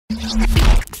Hey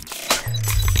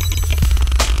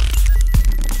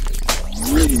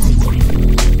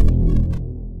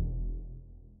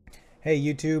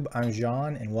YouTube, I'm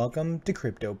Jean and welcome to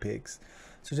Crypto Picks.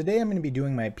 So today I'm going to be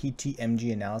doing my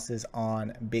PTMG analysis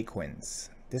on Bitquence.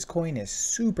 This coin is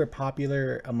super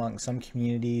popular among some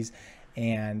communities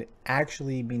and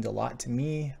actually means a lot to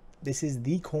me. This is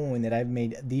the coin that I've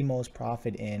made the most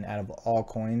profit in out of all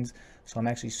coins. So I'm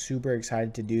actually super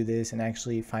excited to do this and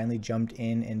actually finally jumped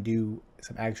in and do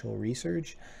some actual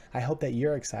research. I hope that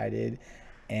you're excited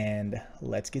and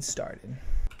let's get started.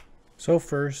 So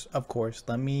first, of course,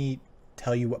 let me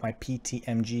tell you what my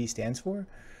PTMG stands for.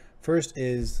 First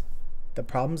is the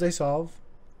problems I solve,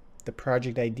 the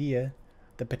project idea,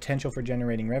 the potential for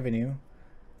generating revenue,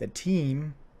 the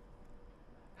team,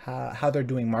 how they're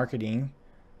doing marketing,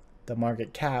 the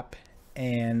market cap,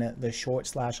 and the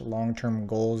short/long-term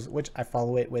goals, which I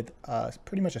follow it with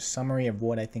pretty much a summary of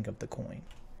what I think of the coin.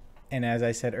 And as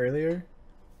I said earlier,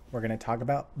 we're going to talk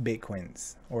about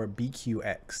Bitquence or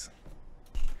BQX.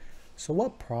 So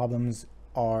what problems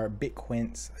are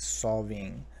Bitquence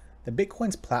solving? The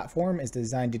Bitquence platform is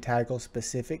designed to tackle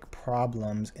specific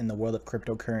problems in the world of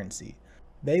cryptocurrency.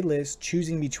 They list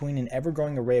choosing between an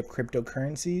ever-growing array of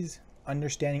cryptocurrencies,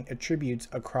 understanding attributes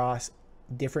across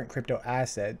different crypto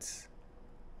assets,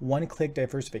 one-click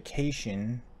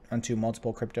diversification onto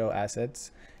multiple crypto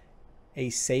assets, a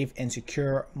safe and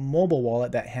secure mobile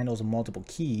wallet that handles multiple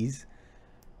keys,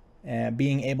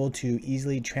 being able to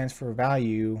easily transfer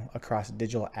value across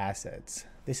digital assets.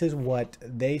 This is what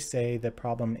they say the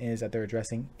problem is that they're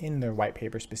addressing in their white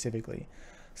paper specifically.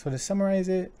 So to summarize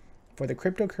it, for the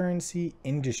cryptocurrency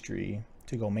industry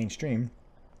to go mainstream,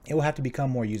 it will have to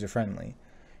become more user-friendly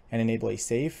and enable a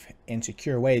safe and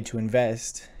secure way to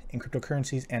invest in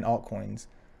cryptocurrencies and altcoins.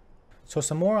 So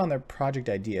some more on their project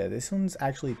idea. This one's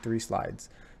actually 3 slides.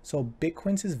 So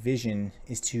Bitquence's vision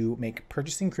is to make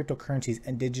purchasing cryptocurrencies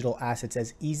and digital assets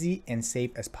as easy and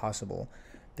safe as possible.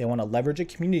 They want to leverage a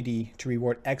community to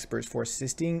reward experts for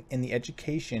assisting in the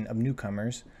education of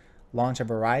newcomers, launch a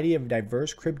variety of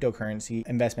diverse cryptocurrency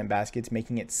investment baskets,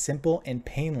 making it simple and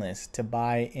painless to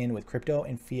buy in with crypto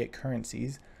and fiat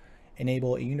currencies,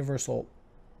 enable a universal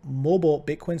mobile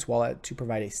Bitquence wallet to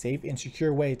provide a safe and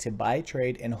secure way to buy,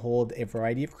 trade, and hold a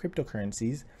variety of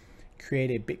cryptocurrencies,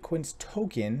 create a Bitquence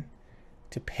token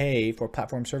to pay for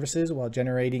platform services while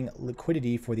generating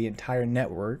liquidity for the entire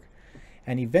network,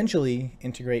 and eventually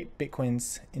integrate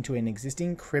Bitquence into an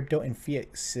existing crypto and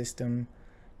fiat system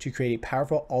to create a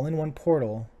powerful all-in-one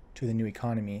portal to the new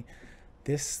economy.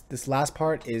 This last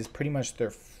part is pretty much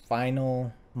their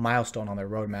final milestone on their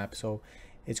roadmap, so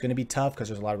it's going to be tough because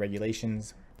there's a lot of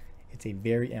regulations. It's a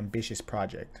very ambitious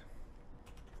project.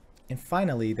 And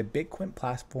finally, the Bitquence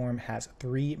platform has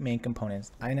 3 main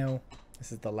components. I know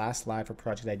this is the last slide for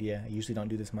project idea. I usually don't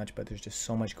do this much, but there's just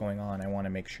so much going on. I want to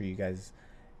make sure you guys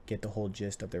get the whole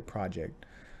gist of their project.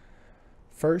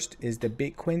 First is the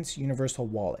Bitquence Universal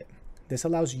Wallet. This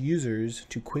allows users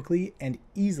to quickly and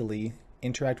easily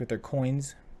interact with their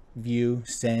coins, view,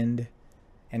 send,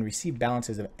 and receive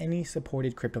balances of any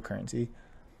supported cryptocurrency.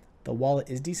 The wallet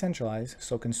is decentralized,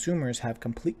 so consumers have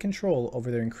complete control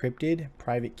over their encrypted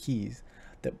private keys.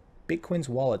 The Bitquence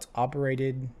wallets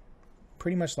operated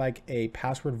pretty much like a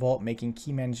password vault, making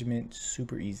key management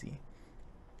super easy.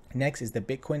 Next is the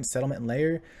Bitquence settlement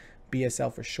layer.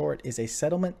 BSL for short is a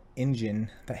settlement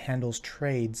engine that handles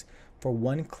trades for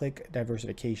one-click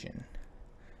diversification.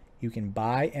 You can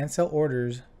buy and sell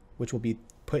orders, which will be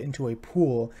put into a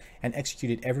pool and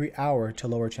executed every hour to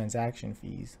lower transaction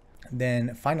fees.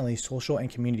 Then finally, social and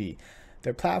community.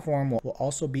 Their platform will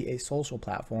also be a social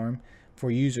platform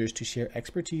for users to share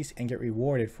expertise and get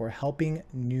rewarded for helping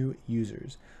new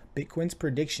users. Bitquence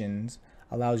Predictions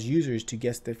allows users to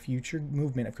guess the future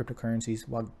movement of cryptocurrencies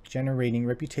while generating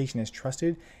reputation as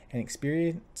trusted and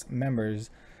experienced members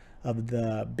of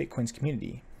the Bitquence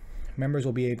community. Members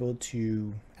will be able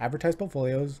to advertise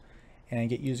portfolios and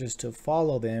get users to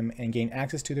follow them and gain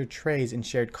access to their trades and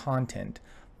shared content.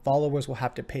 Followers will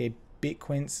have to pay a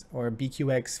Bitquence or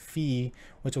BQX fee,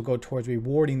 which will go towards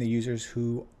rewarding the users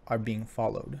who are being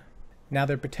followed. Now,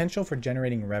 their potential for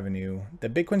generating revenue. The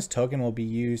Bitquence token will be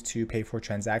used to pay for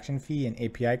transaction fee and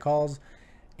API calls,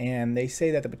 and they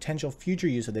say that the potential future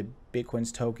use of the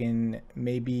Bitquence token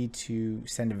may be to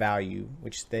send value,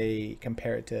 which they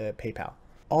compare it to PayPal.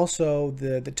 Also,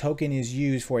 the token is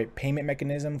used for a payment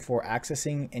mechanism for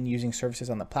accessing and using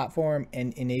services on the platform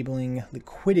and enabling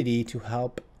liquidity to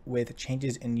help with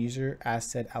changes in user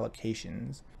asset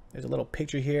allocations. There's a little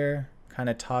picture here kind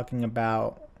of talking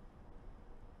about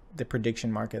the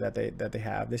prediction market that they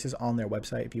have. This is on their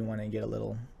website if you want to get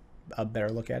a better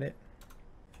look at it.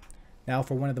 Now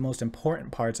for one of the most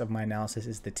important parts of my analysis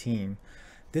is the team.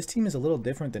 This team is a little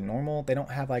different than normal. They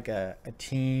don't have like a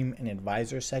team and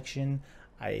advisor section.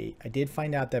 I did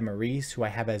find out that Maurice, who I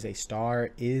have as a star,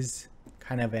 is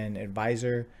kind of an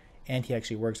advisor, and he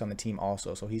actually works on the team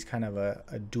also. So he's kind of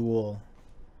a dual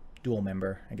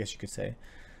member, I guess you could say.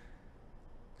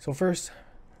 So first,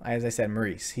 as I said,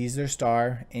 Maurice, he's their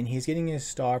star, and he's getting his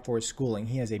star for his schooling.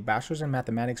 He has a bachelor's in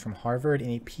mathematics from Harvard and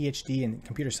a PhD in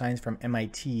computer science from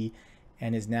MIT,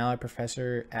 and is now a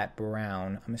professor at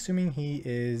Brown. I'm assuming he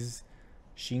is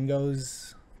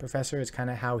Shingo's professor. It's kind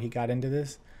of how he got into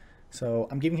this. So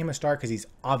I'm giving him a star because he's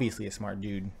obviously a smart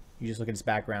dude. You just look at his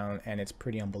background and it's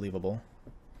pretty unbelievable.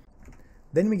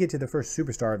 Then we get to the first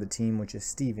superstar of the team, which is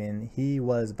Steven. He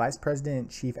was Vice President,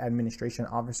 Chief Administration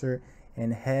Officer,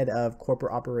 and Head of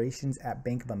Corporate Operations at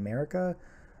Bank of America,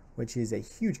 which is a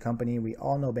huge company. We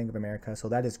all know Bank of America, so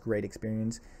that is great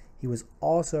experience. He was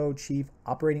also Chief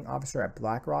Operating Officer at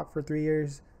BlackRock for 3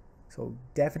 years. So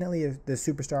definitely the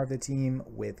superstar of the team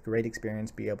with great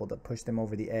experience, be able to push them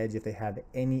over the edge. If they have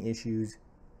any issues,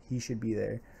 he should be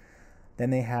there. Then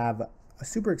they have a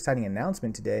super exciting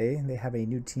announcement today. They have a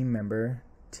new team member,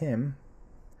 Tim,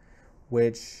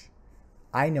 which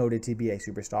I noted to be a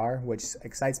superstar, which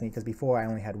excites me because before I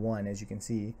only had one, as you can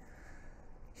see.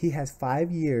 He has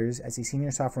 5 years as a senior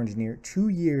software engineer, 2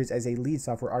 years as a lead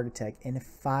software architect, and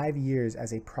 5 years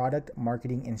as a product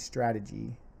marketing and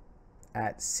strategy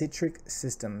at Citric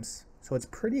Systems. So it's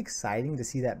pretty exciting to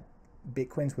see that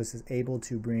Bitquence was able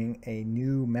to bring a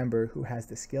new member who has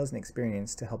the skills and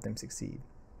experience to help them succeed.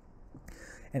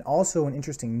 And also an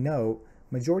interesting note,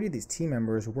 majority of these team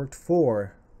members worked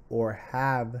for or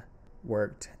have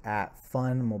worked at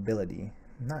Fun Mobility.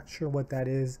 I'm not sure what that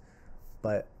is,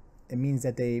 but it means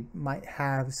that they might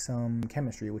have some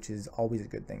chemistry, which is always a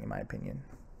good thing in my opinion.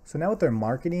 So now with their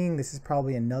marketing, this is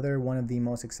probably another one of the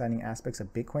most exciting aspects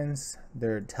of Bitquence.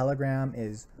 Their Telegram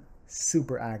is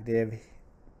super active,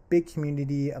 big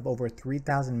community of over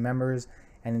 3,000 members,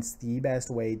 and it's the best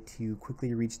way to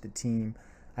quickly reach the team.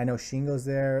 I know Shingo's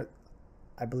there.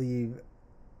 I believe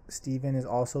Steven is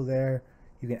also there.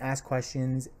 You can ask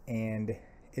questions, and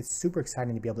it's super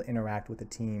exciting to be able to interact with the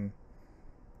team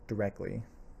directly.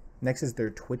 Next is their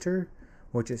Twitter,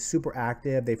 which is super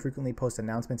active. They frequently post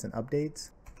announcements and updates.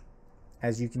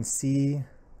 As you can see,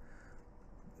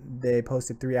 they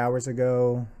posted 3 hours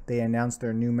ago. They announced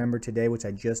their new member today, which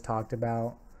I just talked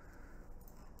about.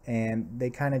 And they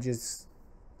kind of just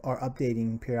are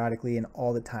updating periodically and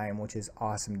all the time, which is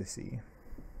awesome to see.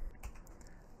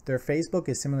 Their Facebook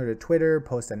is similar to Twitter,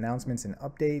 post announcements and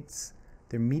updates.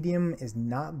 Their Medium is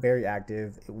not very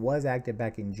active. It was active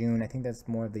back in June. I think that's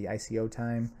more of the ICO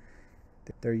time.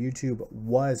 Their YouTube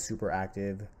was super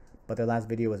active, but their last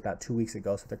video was about 2 weeks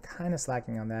ago, so they're kind of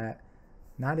slacking on that.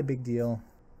 Not a big deal.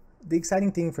 The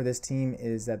exciting thing for this team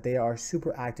is that they are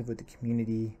super active with the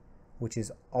community, which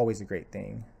is always a great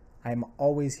thing. I'm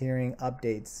always hearing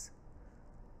updates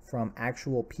from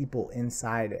actual people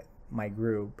inside my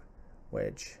group,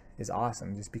 which is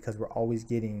awesome just because we're always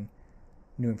getting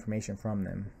new information from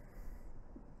them.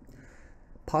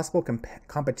 Possible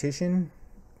competition,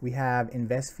 we have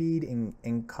InvestFeed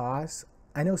and Cost.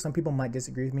 I know some people might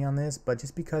disagree with me on this, but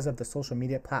just because of the social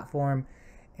media platform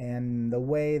and the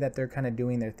way that they're kind of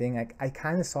doing their thing, I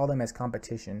kind of saw them as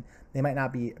competition. They might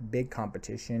not be big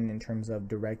competition in terms of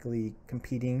directly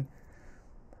competing,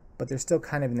 but they're still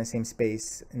kind of in the same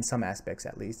space in some aspects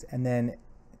at least. And then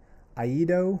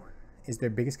Aido is their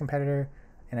biggest competitor,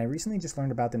 and I recently just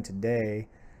learned about them today.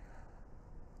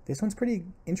 This one's pretty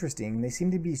interesting. They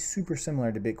seem to be super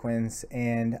similar to Bitquence,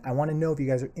 and I want to know if you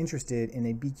guys are interested in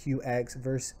a BQX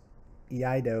versus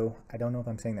Aido. I don't know if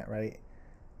I'm saying that right.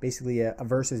 Basically a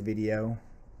versus video.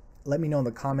 Let me know in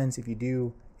the comments if you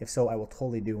do. If so, I will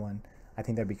totally do one. I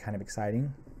think that'd be kind of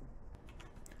exciting.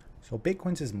 So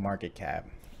Bitquence's market cap.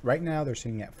 Right now they're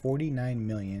sitting at 49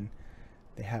 million.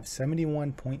 They have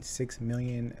 71.6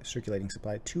 million circulating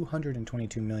supply,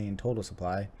 222 million total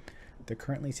supply. They're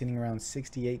currently sitting around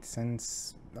 68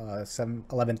 cents,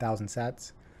 11,000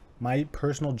 sats. My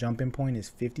personal jump-in point is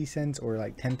 50 cents or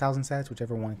like 10,000 sats,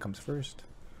 whichever one comes first.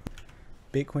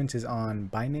 Bitquence is on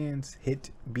Binance,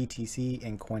 HIT, BTC,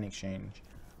 and CoinExchange.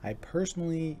 I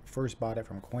personally first bought it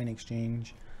from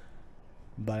CoinExchange,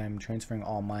 but I'm transferring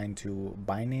all mine to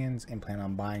Binance and plan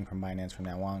on buying from Binance from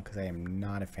now on because I am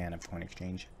not a fan of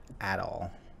CoinExchange at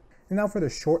all. And now for the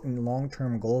short and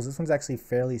long-term goals. This one's actually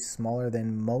fairly smaller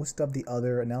than most of the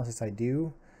other analysis I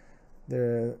do.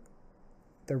 The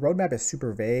roadmap is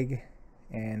super vague,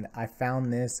 and I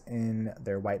found this in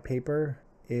their white paper.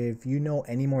 If you know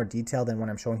any more detail than what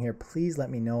I'm showing here, please let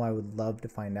me know. I would love to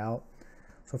find out.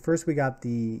 So first we got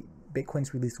the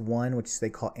Bitquence released 1, which they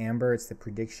call Amber. It's the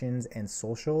predictions and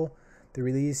social. The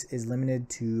release is limited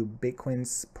to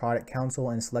Bitquence Product Council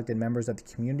and selected members of the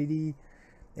community.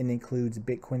 It includes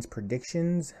Bitquence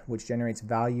predictions, which generates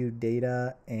value,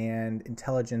 data, and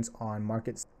intelligence on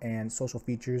markets and social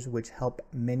features, which help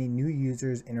many new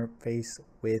users interface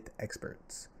with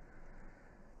experts.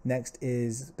 Next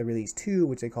is the release 2,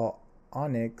 which they call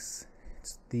Onyx.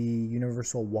 It's the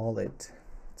universal wallet.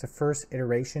 It's the first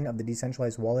iteration of the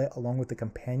decentralized wallet, along with the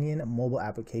companion mobile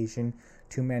application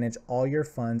to manage all your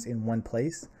funds in one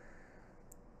place.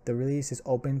 The release is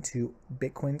open to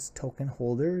Bitquence token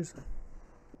holders.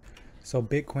 So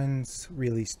Bitquence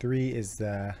release 3 is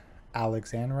the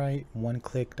Alexandrite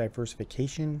one-click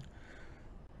diversification.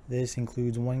 This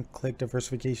includes one-click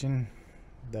diversification,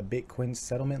 the Bitquence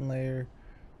settlement layer,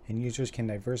 and users can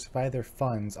diversify their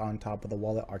funds on top of the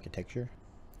wallet architecture.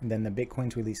 And then the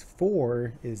Bitquence release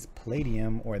 4 is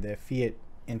Palladium, or the fiat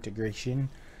integration.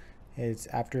 It's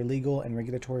after legal and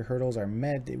regulatory hurdles are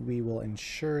met, we will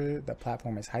ensure the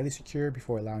platform is highly secure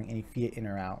before allowing any fiat in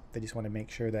or out. They just want to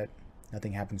make sure that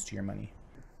nothing happens to your money.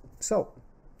 So,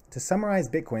 to summarize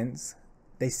Bitquence,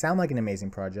 they sound like an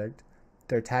amazing project.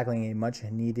 They're tackling a much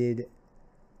needed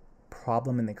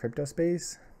problem in the crypto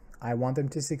space. I want them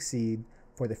to succeed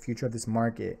for the future of this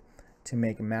market, to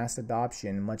make mass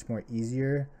adoption much more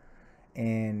easier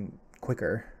and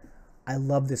quicker. I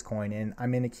love this coin, and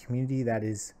I'm in a community that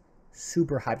is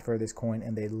super hyped for this coin,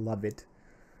 and they love it.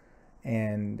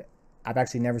 And I've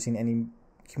actually never seen any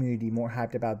community more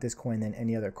hyped about this coin than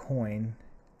any other coin,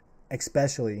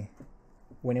 especially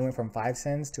when it went from 5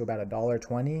 cents to about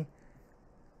 $1.20.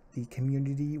 The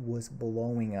community was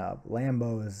blowing up.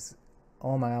 Lambos,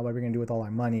 oh my god, what are we gonna do with all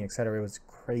our money, etc. It was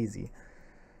crazy.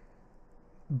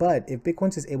 But if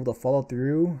Bitquence is able to follow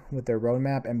through with their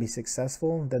roadmap and be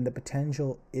successful, then the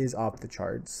potential is off the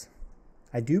charts.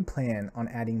 I do plan on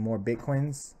adding more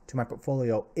Bitcoins to my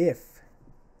portfolio if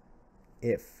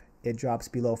it drops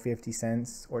below 50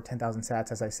 cents or 10,000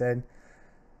 sats, as I said.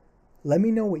 Let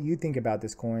me know what you think about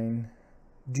this coin.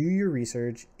 Do your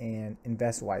research and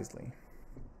invest wisely.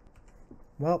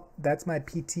 Well, that's my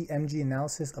PTMG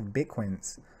analysis of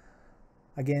Bitquence.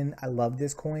 Again, I love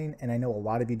this coin, and I know a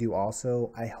lot of you do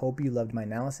also. I hope you loved my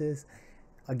analysis.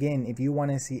 Again, if you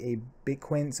want to see a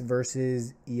Bitquence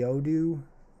versus EODU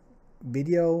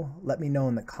video, let me know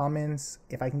in the comments.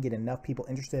 If I can get enough people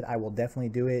interested, I will definitely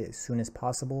do it as soon as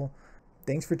possible.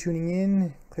 Thanks for tuning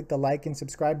in. Click the like and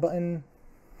subscribe button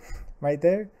right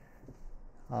there.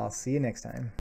 I'll see you next time.